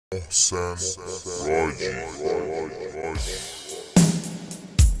Mohsen Raji.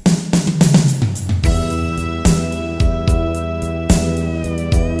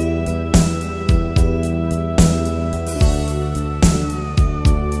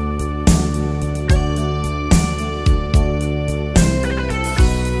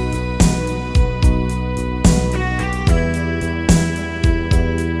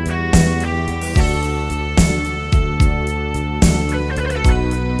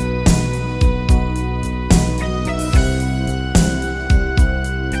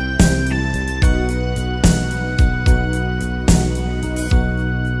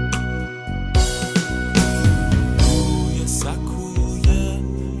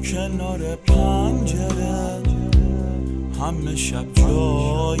 کنار پنجره همه شب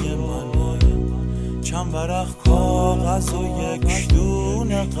جای منه، چند ورق کاغذ و یک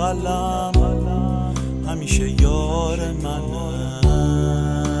دونه قلم همیشه یار منه.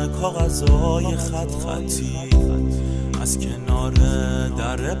 کاغذهای خط خطی از کنار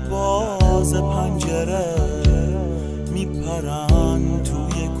در باز پنجره میپرن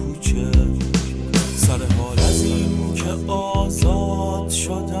توی کوچه. سر حال از این که آزاد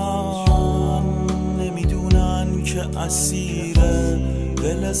شدن، نمیدونن که اسیر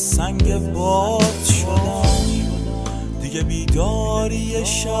دل سنگ باد شدن. دیگه بیداری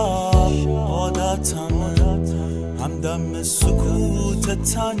شب عادتمه، همدم سکوت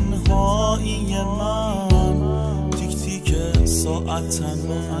تنهایی من. تیک تیک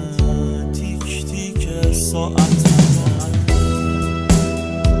ساعتمه، تیک تیک ساعتمه.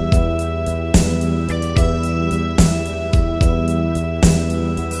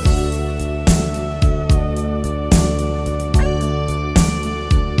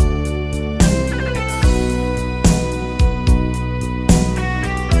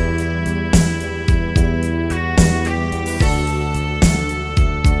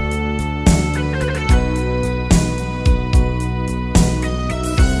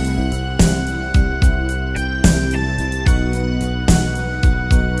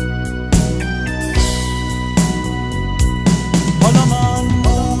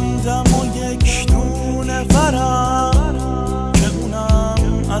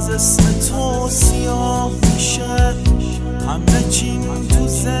 از اسم تو سیاه میشه همه چیم تو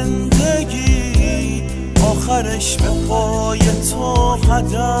زندگی، آخرش به پای تو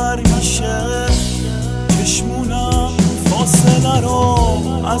هدر میشه. چشمونم فاصله رو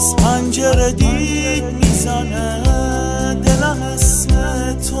از پنجره دید میزنه، دلم اسم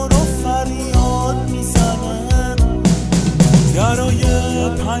تو رو فریاد میزنه. درای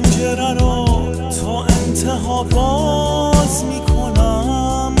پنجره رو تا انتها باز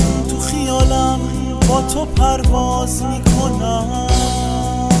میکنم، تو خیالم با تو پرواز میکنم.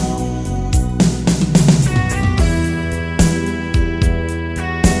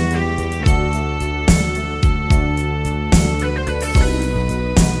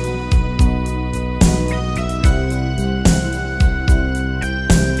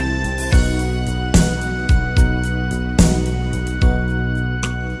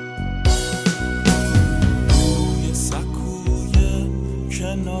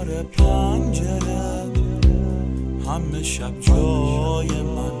 کنار پنجره همه شب جای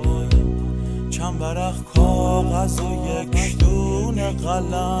منه، چند ورق کاغذ و یک دونه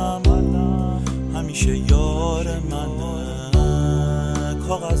قلم همیشه یار منه.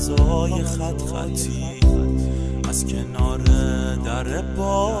 کاغذهای خط خطی از کنار در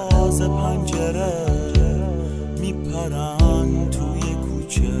باز پنجره میپرن توی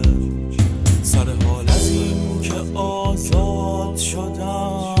کوچه. سر حال از این که آزاد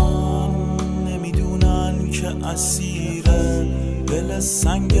شدن، نمیدونن که اسیر دل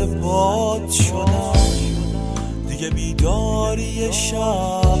سنگ باد شدن. دیگه بیداری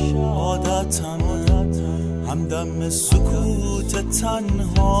شب عادتمه، همدم سکوت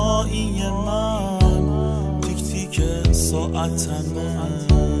تنهایی من. تیک تیک ساعتمه،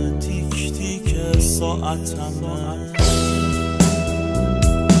 تیک تیک ساعتمه.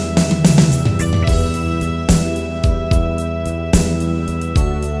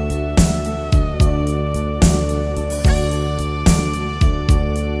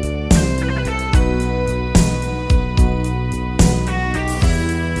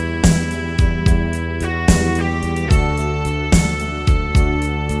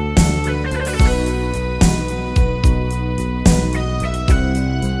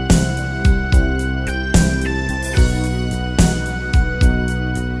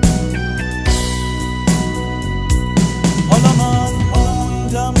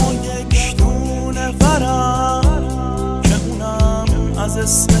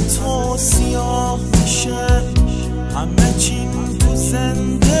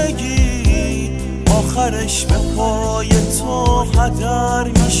 آتیش به پای تو هدر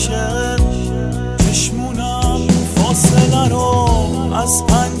میشه. چشمونم فاصله رو از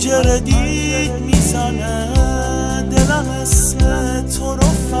پنجره دید میزنه، دلم اسم تو رو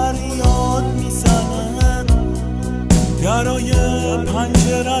فریاد میزنه. درای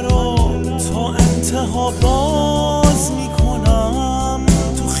پنجره رو تا انتها باز میکنم،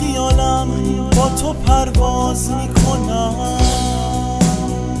 تو خیالم با تو پرواز میکنم.